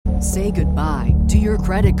Say goodbye to your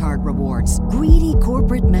credit card rewards. Greedy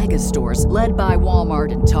corporate mega stores, led by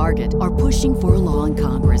Walmart and Target, are pushing for a law in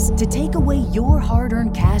Congress to take away your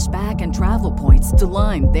hard-earned cash back and travel points to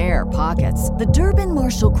line their pockets. The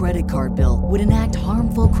Durbin-Marshall credit card bill would enact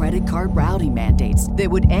harmful credit card routing mandates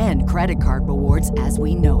that would end credit card rewards as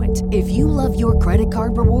we know it. If you love your credit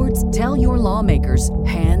card rewards, tell your lawmakers,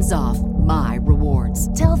 hands off my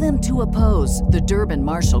rewards. Tell them to oppose the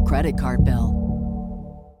Durbin-Marshall credit card bill.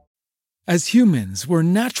 As humans, we're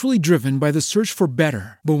naturally driven by the search for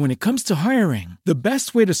better. But when it comes to hiring, the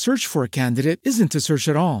best way to search for a candidate isn't to search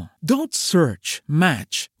at all. Don't search,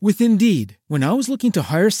 match with Indeed. When I was looking to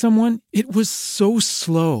hire someone, it was so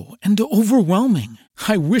slow and overwhelming.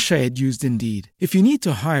 I wish I had used Indeed. If you need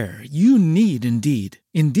to hire, you need Indeed.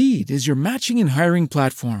 Indeed is your matching and hiring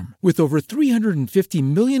platform with over 350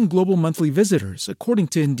 million global monthly visitors, according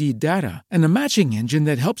to Indeed data, and a matching engine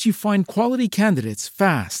that helps you find quality candidates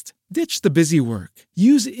fast. Ditch the busy work.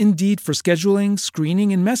 Use Indeed for scheduling,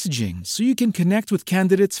 screening, and messaging so you can connect with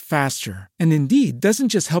candidates faster. And Indeed doesn't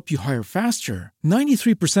just help you hire faster.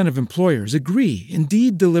 93% of employers agree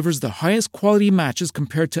Indeed delivers the highest quality matches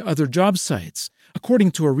compared to other job sites,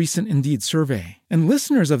 according to a recent Indeed survey. And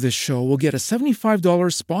listeners of this show will get a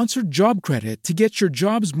 $75 sponsored job credit to get your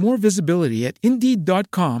jobs more visibility at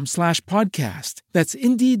Indeed.com/podcast. That's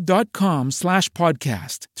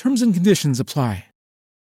Indeed.com/podcast. Terms and conditions apply.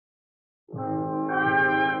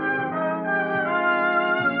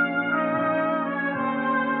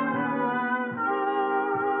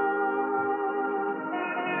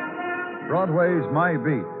 Broadway's My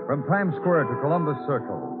Beat, from Times Square to Columbus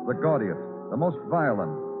Circle, the gaudiest, the most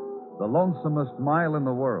violent, the lonesomest mile in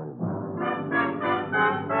the world.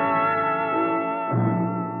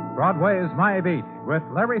 Broadway's My Beat, with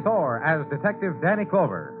Larry Thor as Detective Danny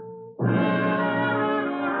Clover.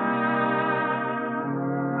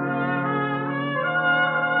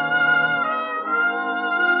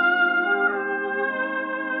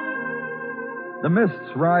 The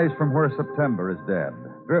mists rise from where September is dead,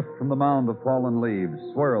 drift from the mound of fallen leaves,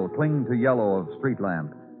 swirl, cling to yellow of street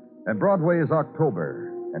lamp. And Broadway is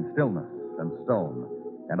October, and stillness, and stone.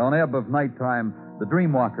 And on ebb of nighttime, the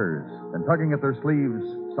dream walkers, and tugging at their sleeves,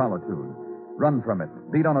 solitude. Run from it,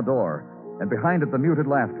 beat on a door, and behind it the muted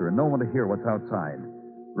laughter, and no one to hear what's outside.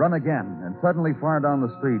 Run again, and suddenly far down the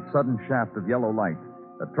street, sudden shaft of yellow light,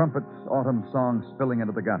 a trumpet's autumn song spilling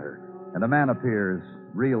into the gutter, and a man appears,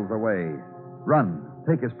 reels away. Run,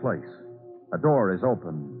 take his place. A door is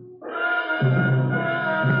open.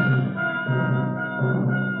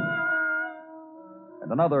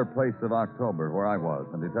 And another place of October where I was,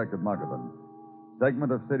 and Detective Muggavan.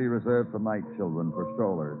 Segment of city reserved for night children, for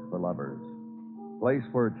strollers, for lovers. Place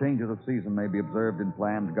where changes of season may be observed in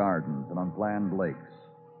planned gardens and on planned lakes.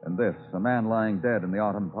 And this, a man lying dead in the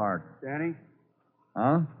autumn park. Danny?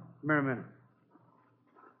 Huh? Come here a minute.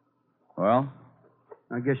 Well?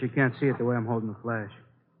 I guess you can't see it the way I'm holding the flash.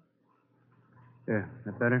 There,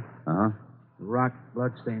 that better? Uh-huh. The rock,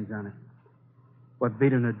 bloodstains on it. What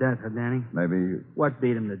beat him to death, huh, Danny? Maybe... What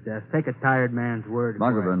beat him to death? Take a tired man's word.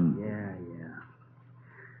 Muggavan. Yeah.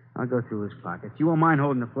 I'll go through his pockets. You won't mind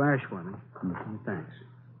holding the flash for me? Thanks.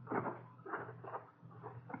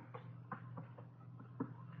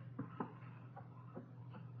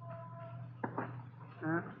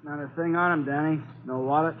 Not a thing on him, Danny. No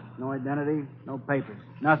wallet, no identity, no papers.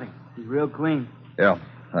 Nothing. He's real clean. Yeah,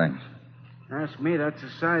 thanks. Ask me, that's the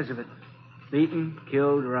size of it. Beaten,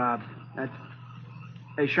 killed, robbed. That's...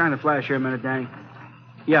 Hey, shine the flash here a minute, Danny.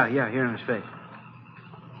 Yeah, here in his face.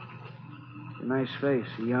 A nice face,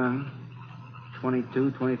 young.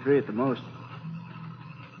 22, 23 at the most.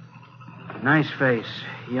 Nice face,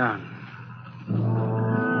 young.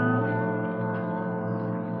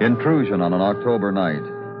 Intrusion on an October night.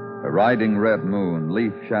 A riding red moon,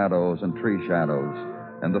 leaf shadows and tree shadows,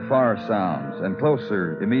 and the far sounds, and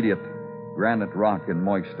closer, immediate, granite rock and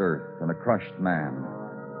moist earth, and a crushed man,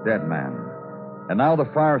 dead man. And now the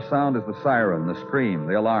far sound is the siren, the scream,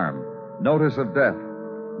 the alarm. Notice of death.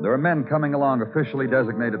 There are men coming along officially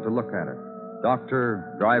designated to look at it.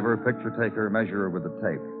 Doctor, driver, picture taker, measurer with the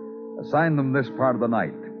tape. Assign them this part of the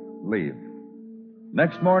night. Leave.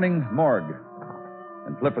 Next morning, morgue.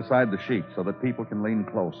 And flip aside the sheet so that people can lean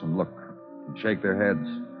close and look and shake their heads.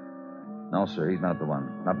 No, sir, he's not the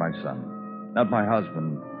one. Not my son. Not my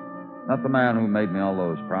husband. Not the man who made me all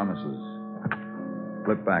those promises.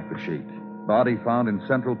 Flip back the sheet. Body found in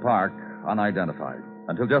Central Park, unidentified.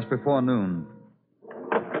 Until just before noon.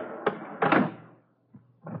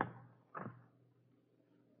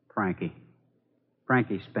 Frankie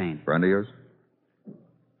Spain. Friend of yours?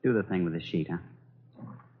 Do the thing with the sheet, huh?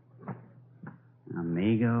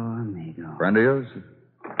 Amigo. Friend of yours?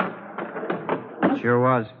 Sure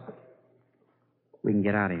was. We can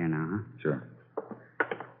get out of here now, huh? Sure.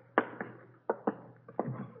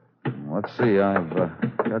 Let's see, I've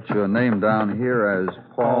got your name down here as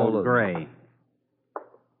Paul... Gray.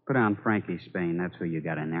 Put down Frankie Spain. That's who you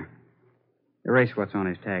got in there. Erase what's on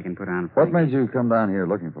his tag and put on Frankie. What made you come down here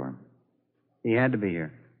looking for him? He had to be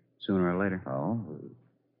here, sooner or later. Oh?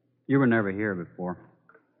 You were never here before.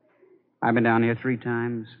 I've been down here 3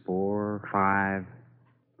 times, 4, 5.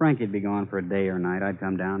 Frankie'd be gone for a day or night. I'd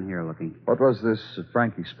come down here looking. What was this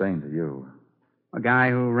Frankie Spain to you? A guy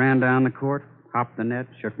who ran down the court, hopped the net,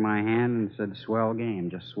 shook my hand, and said, swell game,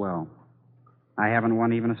 just swell. I haven't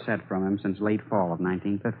won even a set from him since late fall of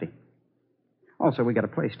 1950. Also, we got a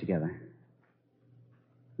place together.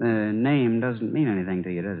 The name doesn't mean anything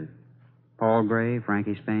to you, does it? Paul Gray,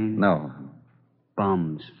 Frankie Spain? No.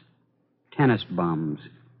 Bums. Tennis bums.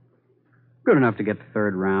 Good enough to get the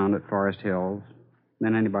 3rd round at Forest Hills.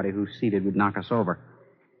 Then anybody who's seeded would knock us over.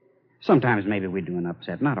 Sometimes maybe we'd do an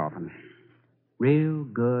upset, not often. Real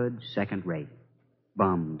good, second-rate.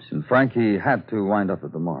 Bums. And Frankie had to wind up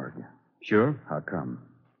at the morgue. Sure. How come?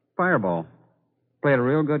 Fireball. Played a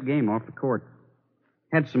real good game off the court.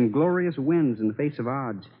 Had some glorious wins in the face of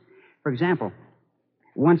odds. For example,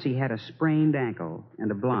 once he had a sprained ankle and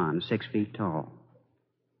a blonde 6 feet tall.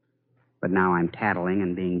 But now I'm tattling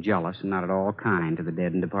and being jealous and not at all kind to the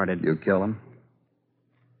dead and departed. You kill him?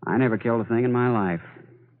 I never killed a thing in my life.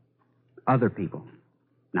 Other people.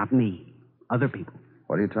 Not me. Other people.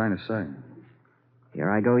 What are you trying to say? Here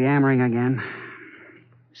I go yammering again.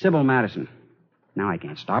 Sybil Madison. Now I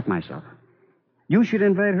can't stop myself. You should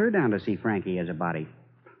invite her down to see Frankie as a body.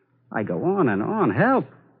 I go on and on. Help!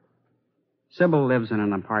 Sybil lives in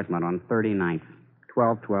an apartment on 39th,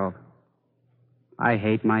 1212. I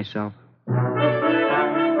hate myself.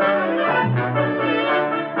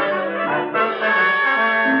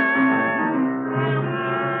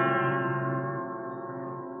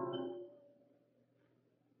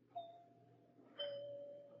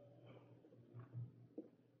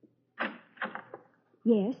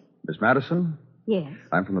 Yes? Miss Madison? Yes.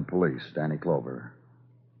 I'm from the police, Danny Clover.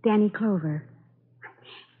 Danny Clover.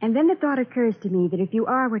 And then the thought occurs to me that if you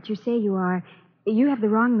are what you say you are, you have the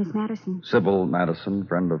wrong Miss Madison. Sybil Madison,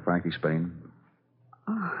 friend of Frankie Spain.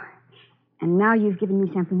 Oh, and now you've given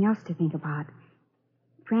me something else to think about.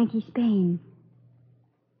 Frankie Spain.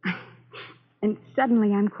 And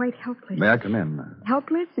suddenly I'm quite helpless. May I come in?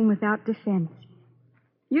 Helpless and without defense.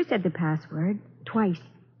 You said the password twice.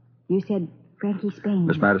 You said Frankie Spain.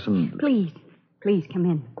 Miss Madison... Please come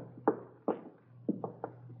in.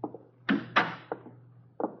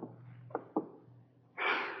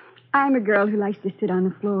 I'm a girl who likes to sit on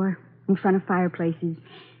the floor in front of fireplaces,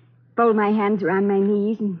 fold my hands around my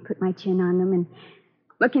knees and put my chin on them and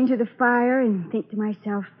look into the fire and think to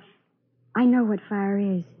myself, I know what fire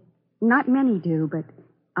is. Not many do, but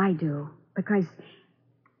I do. Because...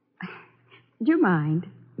 Do you mind?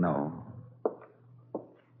 No.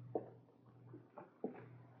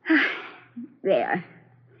 There.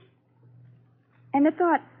 And the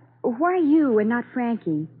thought, why you and not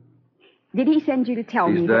Frankie? Did he send you to tell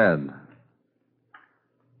me? He's dead.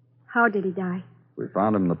 How did he die? We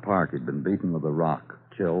found him in the park. He'd been beaten with a rock,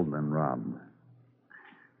 killed, and then robbed.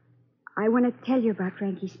 I want to tell you about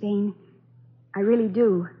Frankie Spain. I really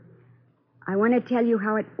do. I want to tell you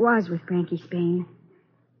how it was with Frankie Spain.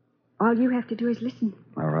 All you have to do is listen.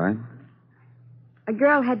 All right. A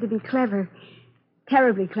girl had to be clever,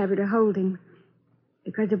 terribly clever to hold him.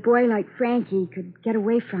 Because a boy like Frankie could get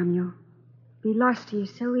away from you, be lost to you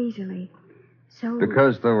so easily.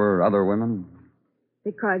 Because there were other women?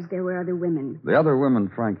 Because there were other women. The other women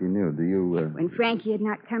Frankie knew, do you... When Frankie had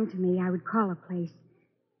not come to me, I would call a place.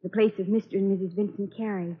 The place of Mr. and Mrs. Vincent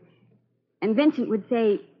Carey. And Vincent would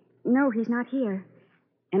say, no, he's not here.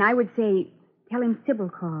 And I would say, tell him Sybil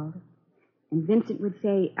called. And Vincent would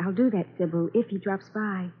say, I'll do that, Sybil, if he drops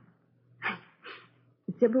by.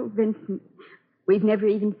 Sybil, Vincent, we've never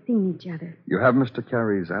even seen each other. You have Mr.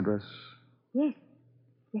 Carey's address? Yes.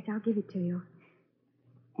 Yes, I'll give it to you.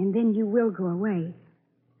 And then you will go away.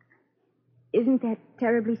 Isn't that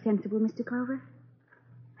terribly sensible, Mr. Clover?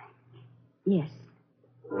 Yes.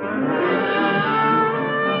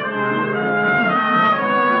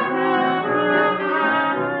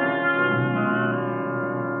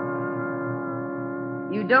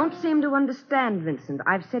 You don't seem to understand, Vincent.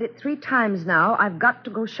 I've said it 3 times now. I've got to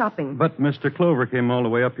go shopping. But Mr. Clover came all the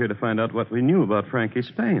way up here to find out what we knew about Frankie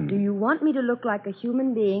Spain. Do you want me to look like a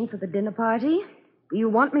human being for the dinner party? Do you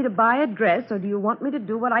want me to buy a dress, or do you want me to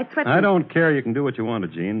do what I threatened? I don't care. You can do what you want to,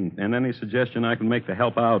 Gene. And any suggestion I can make to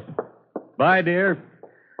help out. Bye, dear.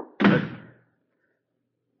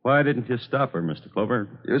 Why didn't you stop her, Mr. Clover?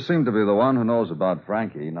 You seem to be the one who knows about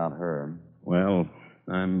Frankie, not her. Well,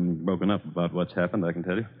 I'm broken up about what's happened, I can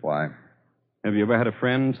tell you. Why? Have you ever had a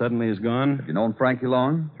friend suddenly is gone? Have you known Frankie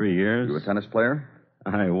long? 3 years. You a tennis player?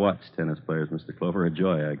 I watch tennis players, Mr. Clover. A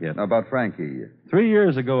joy I get. How about Frankie? 3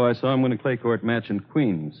 years ago, I saw him win a clay court match in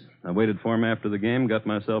Queens. I waited for him after the game, got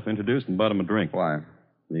myself introduced, and bought him a drink. Why?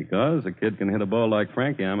 Because a kid can hit a ball like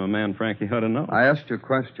Frankie. I'm a man Frankie ought to know. I asked you a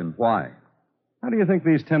question. Why? How do you think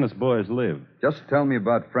these tennis boys live? Just tell me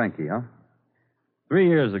about Frankie, huh? 3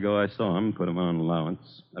 years ago, I saw him, put him on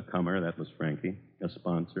allowance. A comer, that was Frankie. A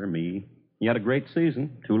sponsor, me. He had a great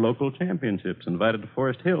season. 2 local championships, invited to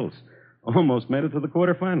Forest Hills. Almost made it to the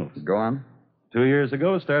quarterfinals. Go on. 2 years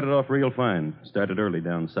ago, started off real fine. Started early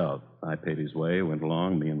down south. I paid his way, went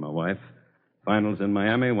along, me and my wife. Finals in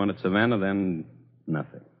Miami, won at Savannah, then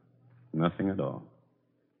nothing. Nothing at all.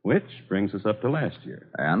 Which brings us up to last year.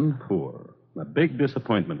 And? Poor. A big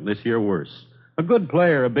disappointment. This year, worse. A good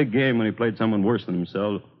player, a big game when he played someone worse than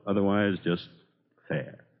himself. Otherwise, just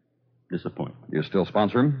fair. Disappointment. You still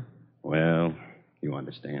sponsor him? Well, you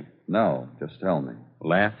understand. No, just tell me.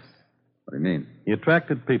 Laughs. What do you mean? He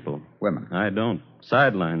attracted people. Women. I don't.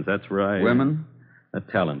 Sidelines, that's where I... Women? A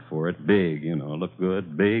talent for it. Big, look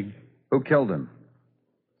good. Big. Who killed him?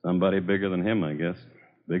 Somebody bigger than him, I guess.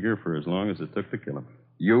 Bigger for as long as it took to kill him.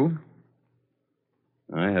 You?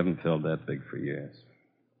 I haven't felt that big for years.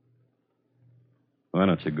 Why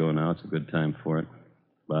don't you go now? It's a good time for it.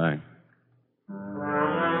 Bye.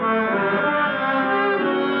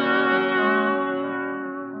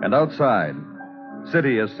 And outside,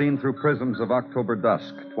 city is seen through prisms of October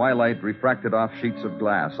dusk. Twilight refracted off sheets of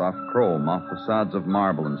glass, off chrome, off facades of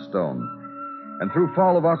marble and stone. And through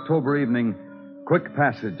fall of October evening, quick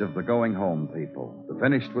passage of the going home people, the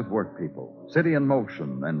finished with work people, city in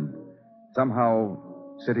motion, and somehow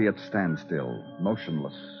city at standstill,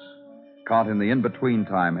 motionless, caught in the in-between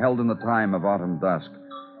time, held in the time of autumn dusk.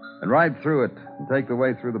 And ride through it and take the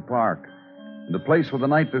way through the park, and the place where the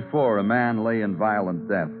night before a man lay in violent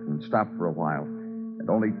death and stopped for a while, and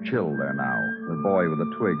only chill there now, the boy with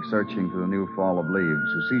a twig searching for the new fall of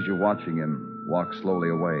leaves, who sees you watching him walk slowly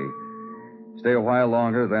away. Stay a while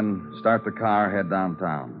longer, then start the car, head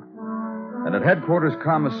downtown. And at headquarters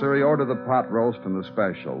commissary, order the pot roast and the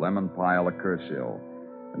special, lemon pie a la Curcio.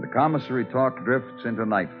 And the commissary talk drifts into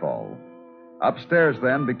nightfall. Upstairs,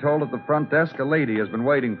 then, be told at the front desk a lady has been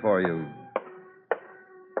waiting for you.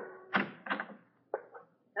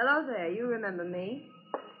 Hello there. You remember me?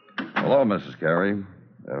 Hello, Mrs. Carey.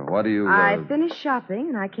 What do you... I finished shopping,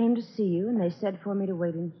 and I came to see you, and they said for me to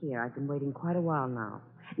wait in here. I've been waiting quite a while now.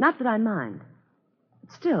 Not that I mind.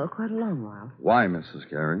 But still, quite a long while. Why, Mrs.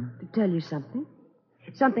 Carey? To tell you something.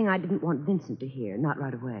 Something I didn't want Vincent to hear, not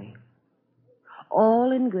right away.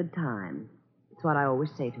 All in good time. It's what I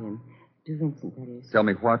always say to him. To Vincent, that is. Tell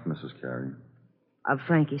me what, Mrs. Carey? Of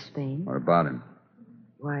Frankie Spain. Or about him?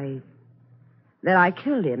 Why, that I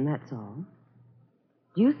killed him, that's all.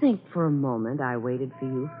 Do you think for a moment I waited for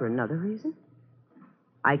you for another reason?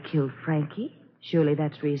 I killed Frankie. Surely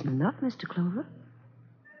that's reason enough, Mr. Clover.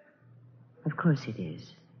 Of course it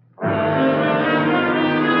is.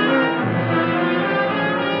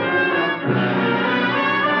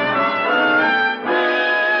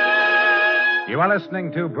 You are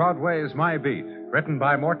listening to Broadway's My Beat, written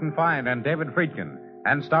by Morton Fine and David Friedkin,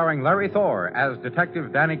 and starring Larry Thor as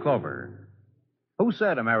Detective Danny Clover. Who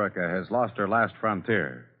said America has lost her last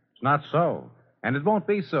frontier? It's not so. And it won't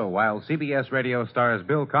be so while CBS Radio stars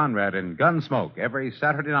Bill Conrad in Gunsmoke every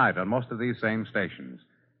Saturday night on most of these same stations.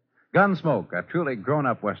 Gunsmoke, a truly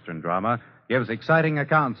grown-up Western drama, gives exciting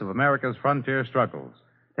accounts of America's frontier struggles,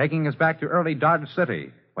 taking us back to early Dodge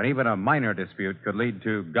City, when even a minor dispute could lead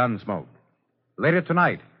to Gunsmoke. Later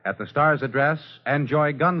tonight, at the Star's address,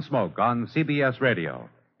 enjoy Gunsmoke on CBS Radio.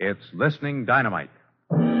 It's listening dynamite.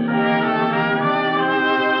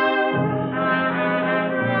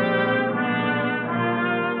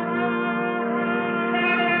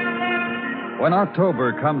 When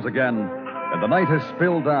October comes again, and the night has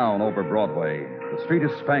spilled down over Broadway, the street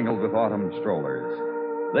is spangled with autumn strollers.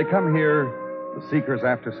 They come here, the seekers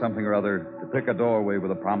after something or other, to pick a doorway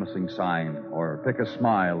with a promising sign, or pick a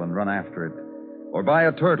smile and run after it, or buy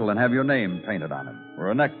a turtle and have your name painted on it,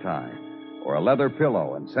 or a necktie, or a leather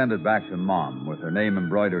pillow and send it back to Mom with her name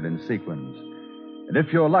embroidered in sequins. And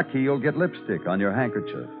if you're lucky, you'll get lipstick on your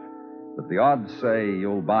handkerchief. But the odds say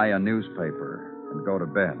you'll buy a newspaper and go to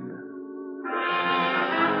bed.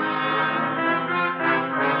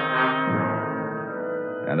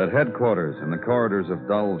 And at headquarters, in the corridors of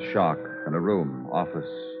dull shock, and a room, office,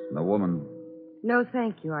 and a woman. No,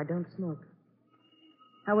 thank you. I don't smoke.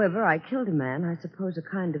 However, I killed a man. I suppose a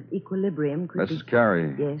kind of equilibrium could be... Mrs.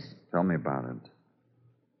 Carey. Yes? Tell me about it.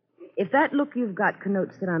 If that look you've got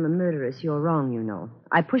connotes that I'm a murderess, you're wrong, you know.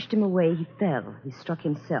 I pushed him away. He fell. He struck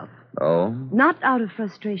himself. Oh? Not out of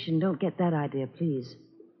frustration. Don't get that idea, please.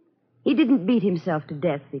 He didn't beat himself to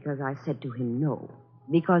death because I said to him no.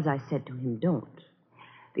 Because I said to him don't.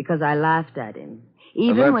 Because I laughed at him.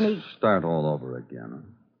 Even when he... Let's start all over again.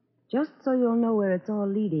 Just so you'll know where it's all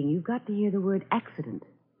leading, you've got to hear the word accident.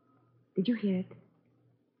 Did you hear it?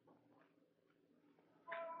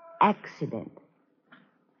 Accident.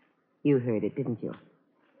 You heard it, didn't you?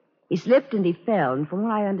 He slipped and he fell, and from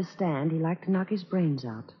what I understand, he liked to knock his brains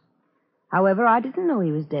out. However, I didn't know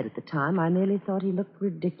he was dead at the time. I merely thought he looked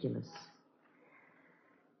ridiculous.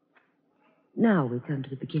 Now we come to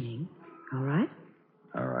the beginning, all right?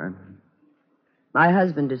 All right. My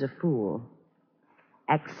husband is a fool.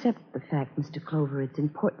 Accept the fact, Mr. Clover. It's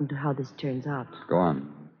important to how this turns out. Go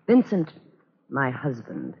on. Vincent, my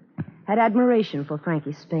husband, had admiration for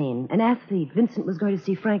Frankie Spain. An athlete. Vincent was going to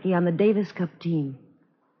see Frankie on the Davis Cup team.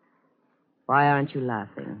 Why aren't you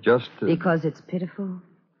laughing? Just... Because it's pitiful?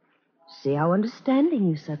 See how understanding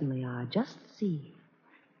you suddenly are. Just see.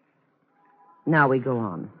 Now we go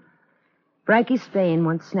on. Frankie Spain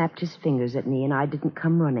once snapped his fingers at me, and I didn't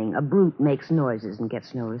come running. A brute makes noises and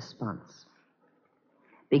gets no response.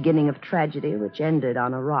 Beginning of tragedy, which ended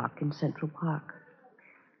on a rock in Central Park.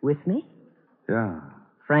 With me? Yeah.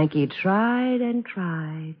 Frankie tried and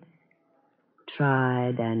tried.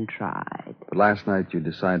 Tried and tried. But last night you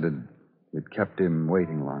decided it kept him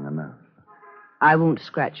waiting long enough. I won't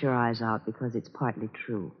scratch your eyes out because it's partly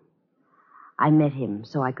true. I met him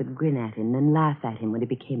so I could grin at him, then laugh at him when he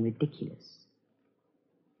became ridiculous.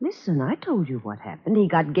 Listen, I told you what happened. He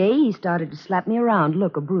got gay. He started to slap me around.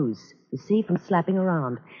 Look, a bruise. You see, from slapping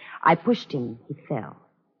around. I pushed him. He fell.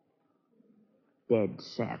 Dead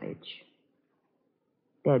savage.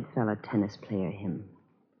 Dead fellow tennis player, him.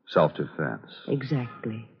 Self-defense.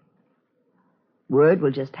 Exactly. Word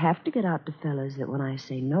will just have to get out to fellas that when I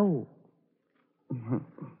say no,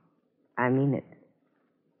 I mean it.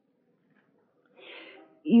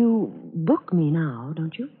 You book me now,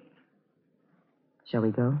 don't you? Shall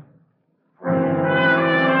we go?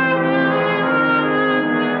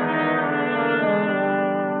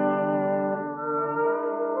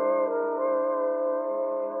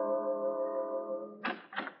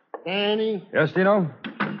 Danny? Yes, Gino?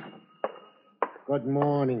 Good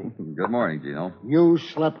morning. Good morning, Gino. You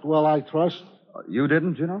slept well, I trust? You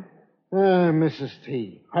didn't, Gino? Mrs.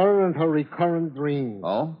 T. Her and her recurrent dreams.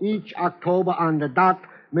 Oh? Each October on the dot,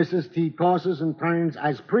 Mrs. T tosses and turns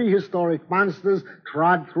as prehistoric monsters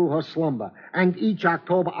trod through her slumber. And each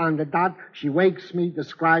October on the dot, she wakes me,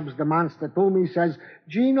 describes the monster to me, says,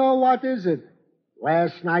 Gino, what is it?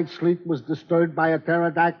 Last night's sleep was disturbed by a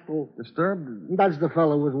pterodactyl. Disturbed? That's the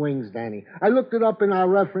fellow with wings, Danny. I looked it up in our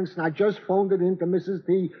reference, and I just phoned it in to Mrs.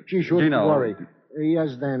 T. She shouldn't Gino. worry.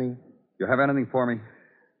 Yes, Danny. You have anything for me?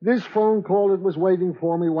 This phone call, it was waiting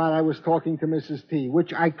for me while I was talking to Mrs. T,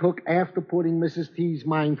 which I took after putting Mrs. T's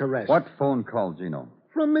mind to rest. What phone call, Gino?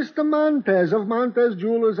 From Mr. Montez of Montez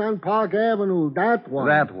Jewelers on Park Avenue. That one.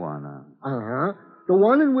 That one. Uh-huh. The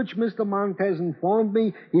one in which Mr. Montez informed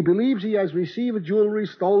me he believes he has received jewelry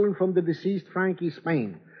stolen from the deceased Frankie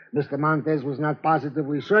Spain. Mr. Montez was not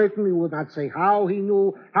positively certain. He would not say how he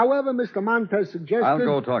knew. However, Mr. Montez suggested... I'll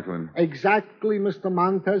go talk to him. Exactly Mr.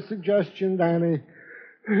 Montez's suggestion, Danny.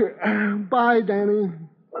 Bye, Danny.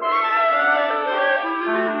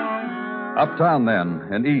 Uptown, then,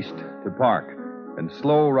 and east to Park, and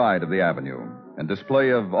slow ride of the avenue, and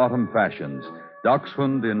display of autumn fashions.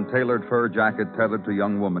 Dachshund in tailored fur jacket tethered to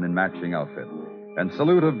young woman in matching outfit. And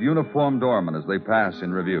salute of uniformed doormen as they pass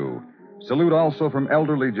in review. Salute also from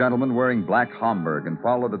elderly gentlemen wearing black Homburg and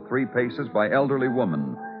followed at 3 paces by elderly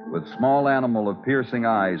woman with small animal of piercing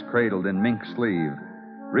eyes cradled in mink sleeve.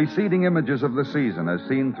 Receding images of the season as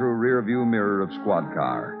seen through rear view mirror of squad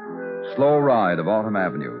car. Slow ride of Autumn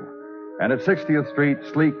Avenue. And at 60th Street,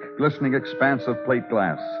 sleek, glistening expanse of plate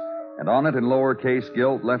glass. And on it in lowercase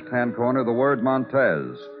gilt left-hand corner the word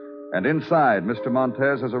Montez. And inside, Mr.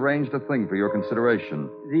 Montez has arranged a thing for your consideration.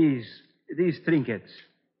 These trinkets.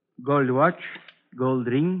 Gold watch, gold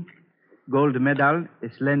ring, gold medal, a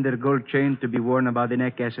slender gold chain to be worn about the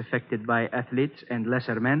neck as affected by athletes and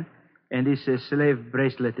lesser men, and this slave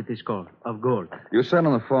bracelet, it is called, of gold. You said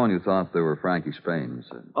on the phone you thought they were Frankie Spain's.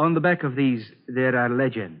 On the back of these, there are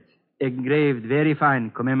legends, engraved very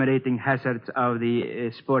fine, commemorating hazards of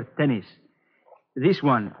the sport tennis. This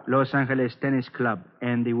one, Los Angeles Tennis Club,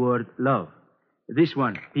 and the word love. This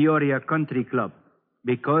one, Peoria Country Club,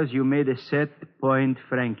 because you made a set point,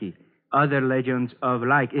 Frankie. other legends of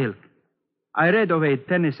like ilk. I read of a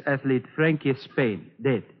tennis athlete, Frankie Spain,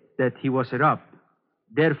 dead, that he was robbed.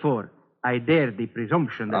 Therefore, I dare the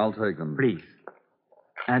presumption that... I'll take them. Please.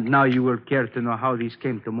 And now you will care to know how these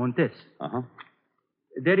came to Montes. Uh-huh.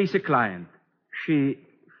 There is a client. She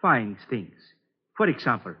finds things. For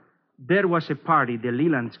example, there was a party the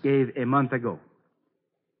Lelands gave a month ago.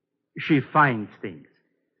 She finds things,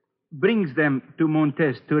 brings them to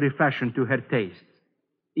Montes to refashion to her tastes.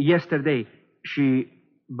 Yesterday, she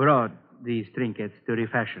brought these trinkets to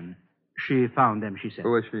refashion. She found them, she said.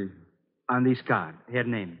 Who is she? On this card, her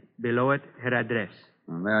name. Below it, her address.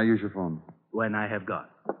 May I use your phone? When I have gone.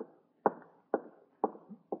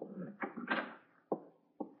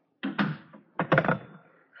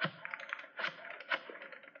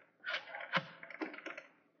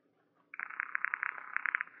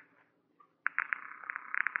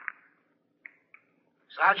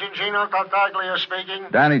 Sergeant Gino Tartaglia speaking.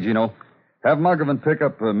 Danny, Gino. Have Muggavan pick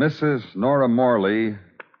up Mrs. Nora Morley,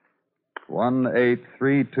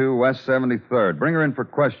 1832 West 73rd. Bring her in for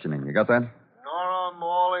questioning. You got that? Nora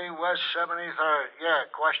Morley, West 73rd. Yeah,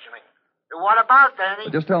 questioning. What about,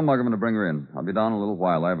 Danny? Just tell Muggavan to bring her in. I'll be down in a little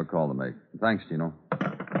while. I have a call to make. Thanks, Gino.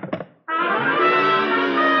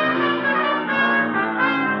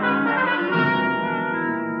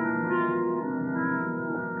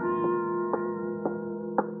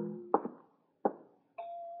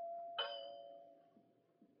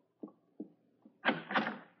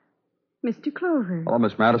 Mr. Clover. Hello,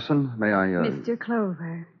 Miss Madison. May I, Mr.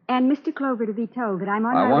 Clover. And Mr. Clover to be told that I'm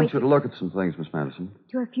on I my way want you to look at some things, Miss Madison.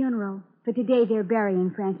 to a funeral. For today they're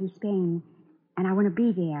burying Frankie Spain. And I want to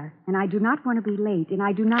be there. And I do not want to be late. And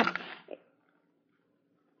I do not...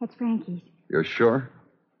 That's Frankie's. You're sure?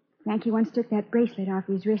 Frankie once took that bracelet off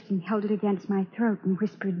his wrist and held it against my throat and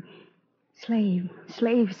whispered, "Slave,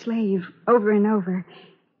 slave, slave," over and over.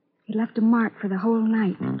 It left a mark for the whole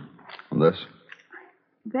night. And this?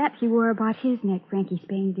 That he wore about his neck, Frankie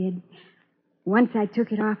Spain did. Once I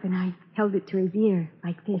took it off and I held it to his ear,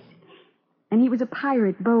 like this. And he was a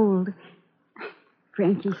pirate, bold.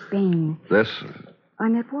 Frankie Spain. This?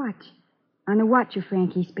 On that watch. On the watch of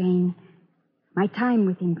Frankie Spain. My time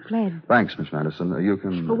with him fled. Thanks, Miss Madison. You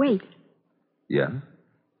can... Oh, wait. Yeah?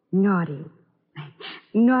 Naughty.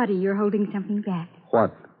 Naughty, you're holding something back.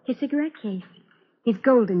 What? His cigarette case. His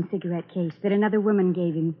golden cigarette case that another woman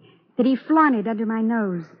gave him. That he flaunted under my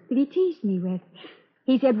nose. That he teased me with.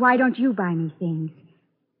 He said, "Why don't you buy me things?"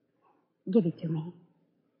 Give it to me.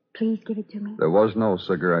 Please give it to me. There was no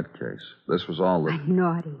cigarette case. This was all the...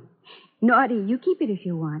 Naughty. Naughty. You keep it if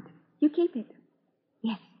you want. You keep it.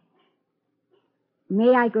 Yes.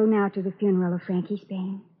 May I go now to the funeral of Frankie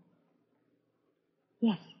Spain?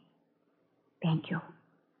 Yes. Thank you.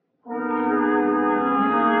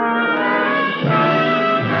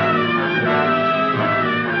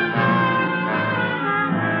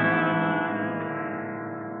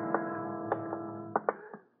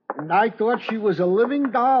 And I thought she was a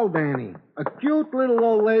living doll, Danny. A cute little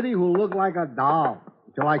old lady who looked like a doll.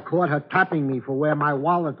 Until I caught her tapping me for where my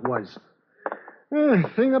wallet was.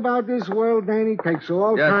 Thing about this world, Danny, takes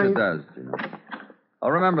all time... Yes, it does, Gino.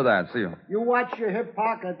 I'll remember that. See you. You watch your hip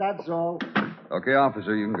pocket, that's all. Okay,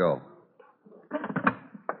 officer, you can go.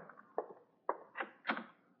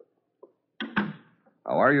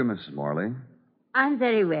 How are you, Mrs. Morley? I'm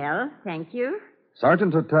very well, thank you.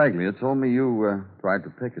 Sergeant Tartaglia told me you tried to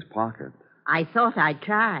pick his pocket. I thought I'd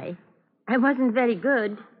try. I wasn't very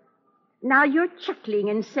good. Now you're chuckling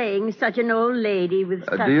and saying such an old lady with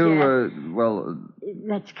such do you, well...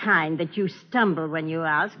 That's kind that you stumble when you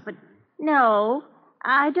ask, but no,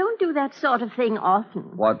 I don't do that sort of thing often.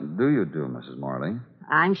 What do you do, Mrs. Morley?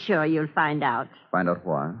 I'm sure you'll find out. Find out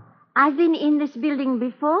why? I've been in this building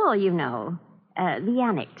before, you know. The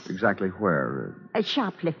annex. Exactly where?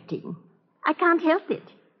 Shoplifting. I can't help it.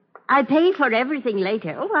 I pay for everything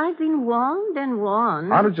later. Oh, I've been warned and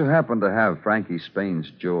warned. How did you happen to have Frankie Spain's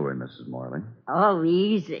jewelry, Mrs. Morley? Oh,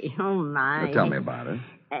 easy. Oh, my. Well, tell me about it.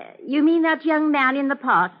 You mean that young man in the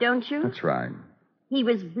park, don't you? That's right. He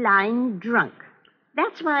was blind drunk.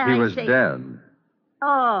 That's why He was dead.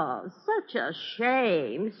 Oh, such a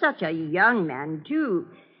shame. Such a young man, too.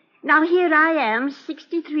 Now, here I am,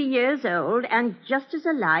 63 years old, and just as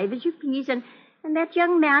alive as you please, and that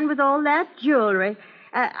young man with all that jewelry.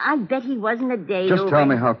 I bet he wasn't a day Just over. tell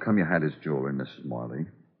me how come you had his jewelry, Mrs. Morley.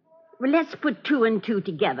 Well, let's put two and two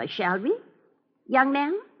together, shall we? Young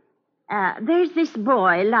man, there's this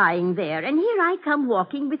boy lying there, and here I come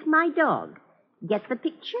walking with my dog. Get the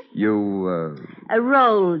picture? You,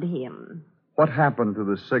 rolled him. What happened to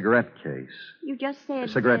the cigarette case? You just said...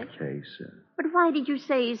 The cigarette case. But why did you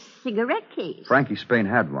say cigarette case? Frankie Spain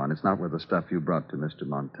had one. It's not with the stuff you brought to Mr.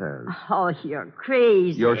 Montez. Oh, you're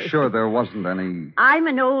crazy. You're sure there wasn't any... I'm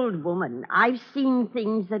an old woman. I've seen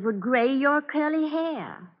things that would gray your curly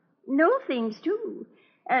hair. Know things, too.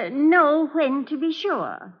 Know when to be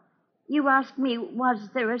sure. You asked me, was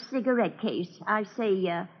there a cigarette case? I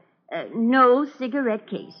say, no cigarette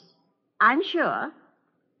case. I'm sure.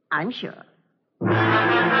 I'm sure.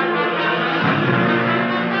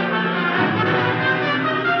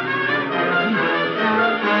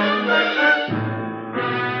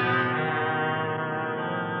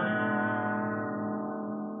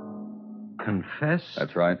 Confess?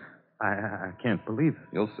 That's right. I can't believe it.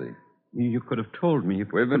 You'll see. You could have told me.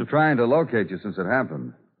 We've been trying to locate you since it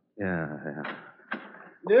happened. Yeah.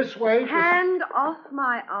 This way. Hand off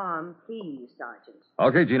my arm, please, Sergeant.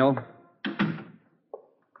 Okay, Gino.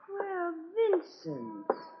 Well, Vincent.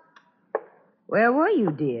 Where were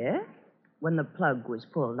you, dear, when the plug was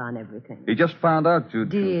pulled on everything? He just found out you'd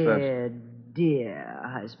Dear, dear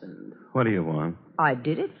husband. What do you want? I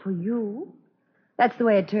did it for you. That's the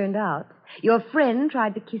way it turned out. Your friend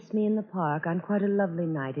tried to kiss me in the park on quite a lovely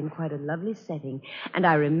night in quite a lovely setting, and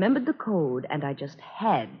I remembered the code, and I just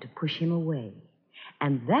had to push him away.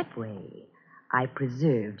 And that way, I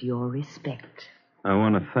preserved your respect. I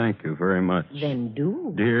want to thank you very much. Then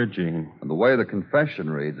do. Dear Jean. And the way the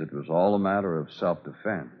confession reads, it was all a matter of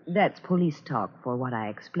self-defense. That's police talk for what I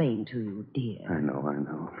explained to you, dear. I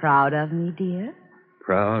know. Proud of me, dear?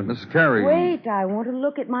 Proud? Mrs. Carey. Wait, I want to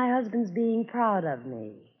look at my husband's being proud of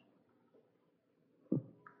me.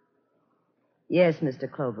 Yes,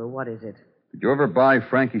 Mr. Clover, what is it? Did you ever buy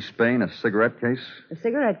Frankie Spain a cigarette case? A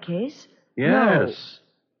cigarette case? Yes.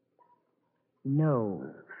 No.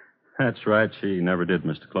 That's right. She never did,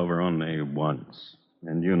 Mr. Clover, only once.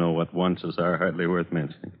 And you know what onces are hardly worth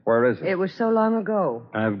mentioning. Where is it? It was so long ago.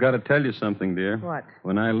 I've got to tell you something, dear. What?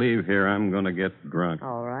 When I leave here, I'm going to get drunk.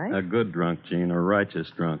 All right. A good drunk, Jean, a righteous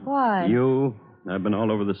drunk. Why? You. I've been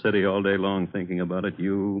all over the city all day long thinking about it.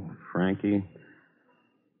 You, Frankie.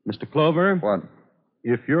 Mr. Clover. What?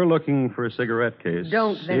 If you're looking for a cigarette case...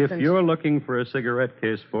 Don't, Vincent. If you're looking for a cigarette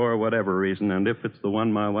case for whatever reason, and if it's the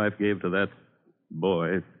one my wife gave to that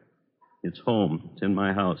boy, it's home. It's in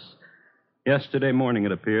my house. Yesterday morning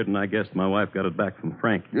it appeared, and I guessed my wife got it back from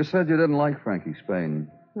Frank. You said you didn't like Frankie Spain.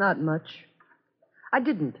 Not much. I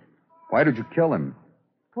didn't. Why did you kill him?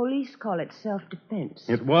 Police call it self-defense.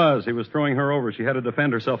 It was. He was throwing her over. She had to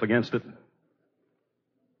defend herself against it.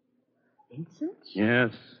 Vincent?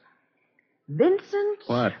 Yes. Vincent?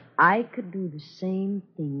 What? I could do the same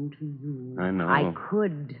thing to you. I know. I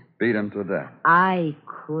could. Beat him to death. I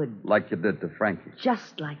could. Like you did to Frankie.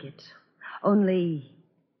 Just like it. Only...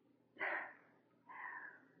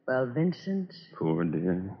 Well, Vincent... Poor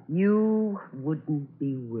dear. You wouldn't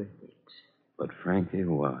be worth it. But Frankie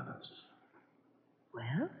was.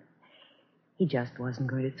 Well, he just wasn't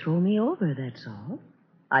going to throw me over, that's all.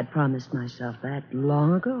 I'd promised myself that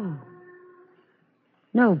long ago.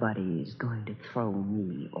 Nobody's going to throw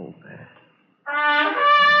me over.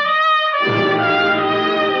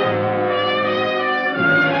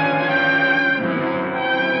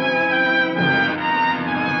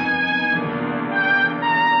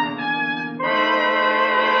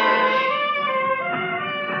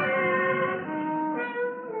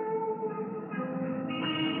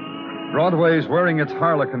 Broadway's wearing its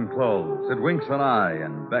harlequin clothes. It winks an eye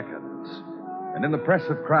and beckons. And in the press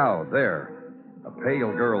of crowd, there, a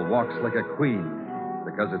pale girl walks like a queen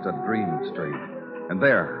because it's a dream street. And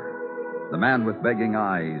there, the man with begging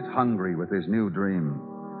eyes, hungry with his new dream.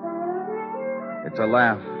 It's a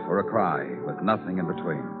laugh or a cry with nothing in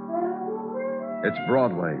between. It's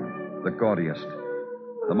Broadway, the gaudiest,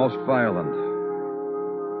 the most violent,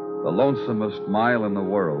 the lonesomest mile in the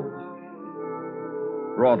world.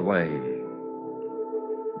 Broadway,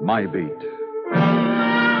 my beat.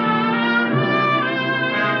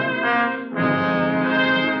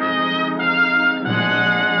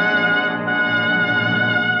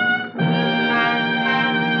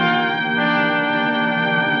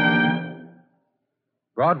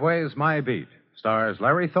 Broadway's My Beat stars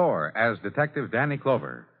Larry Thor as Detective Danny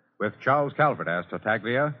Clover, with Charles Calvert as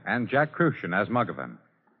Tartaglia and Jack Crucian as Muggavan.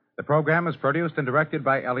 The program is produced and directed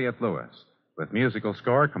by Elliott Lewis, with musical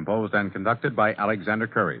score composed and conducted by Alexander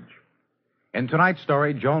Courage. In tonight's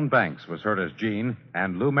story, Joan Banks was heard as Jean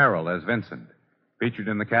and Lou Merrill as Vincent. Featured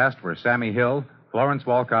in the cast were Sammy Hill, Florence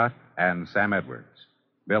Walcott, and Sam Edwards.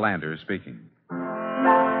 Bill Anders speaking.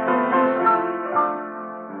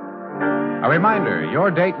 A reminder, your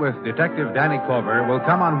date with Detective Danny Clover will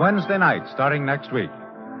come on Wednesday night starting next week.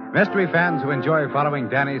 Mystery fans who enjoy following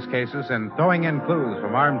Danny's cases and throwing in clues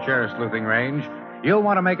from armchair sleuthing range, you'll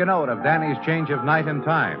want to make a note of Danny's change of night and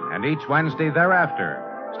time, and each Wednesday thereafter,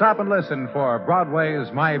 stop and listen for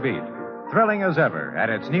Broadway's My Beat, thrilling as ever at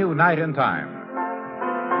its new night and time.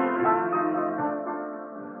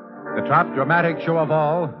 The top dramatic show of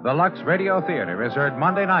all, the Lux Radio Theater, is heard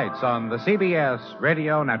Monday nights on the CBS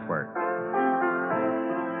Radio Network.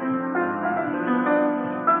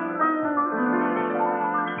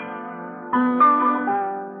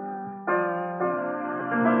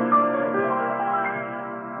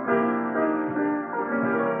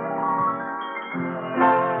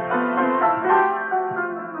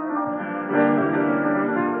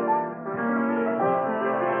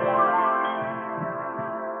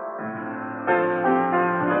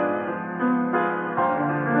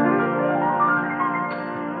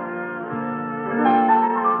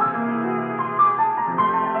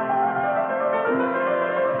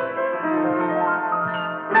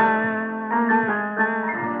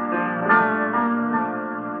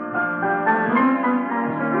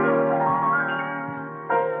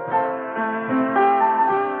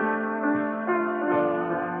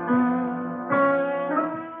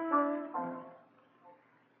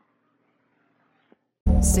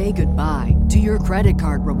 Say goodbye to your credit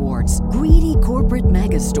card rewards. Greedy corporate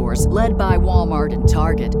mega stores, led by Walmart and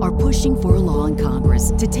Target, are pushing for a law in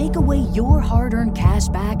Congress to take away your hard-earned cash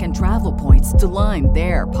back and travel points to line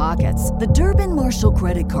their pockets. The Durbin-Marshall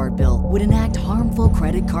credit card bill would enact harmful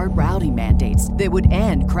credit card routing mandates that would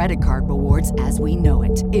end credit card rewards as we know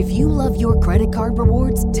it. If you love your credit card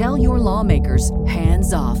rewards, tell your lawmakers,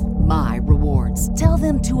 hands off my rewards. Tell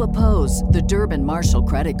them to oppose the Durbin-Marshall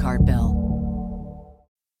credit card bill.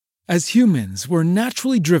 As humans, we're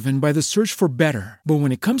naturally driven by the search for better. But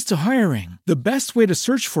when it comes to hiring, the best way to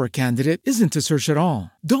search for a candidate isn't to search at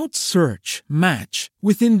all. Don't search, match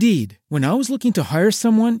with Indeed. When I was looking to hire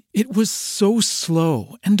someone, it was so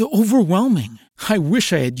slow and overwhelming. I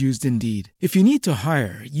wish I had used Indeed. If you need to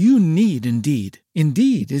hire, you need Indeed.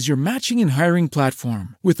 Indeed is your matching and hiring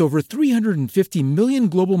platform with over 350 million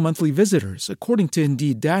global monthly visitors, according to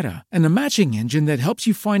Indeed data, and a matching engine that helps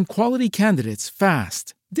you find quality candidates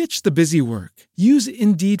fast. Ditch the busy work. Use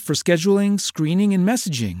Indeed for scheduling, screening, and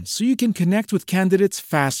messaging so you can connect with candidates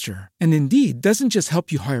faster. And Indeed doesn't just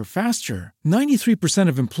help you hire faster. 93%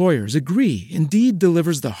 of employers agree Indeed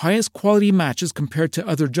delivers the highest quality matches compared to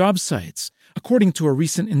other job sites, according to a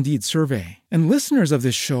recent Indeed survey. And listeners of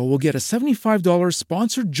this show will get a $75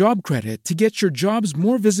 sponsored job credit to get your jobs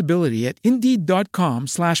more visibility at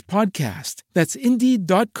Indeed.com/podcast. That's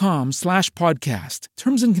Indeed.com/podcast.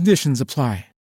 Terms and conditions apply.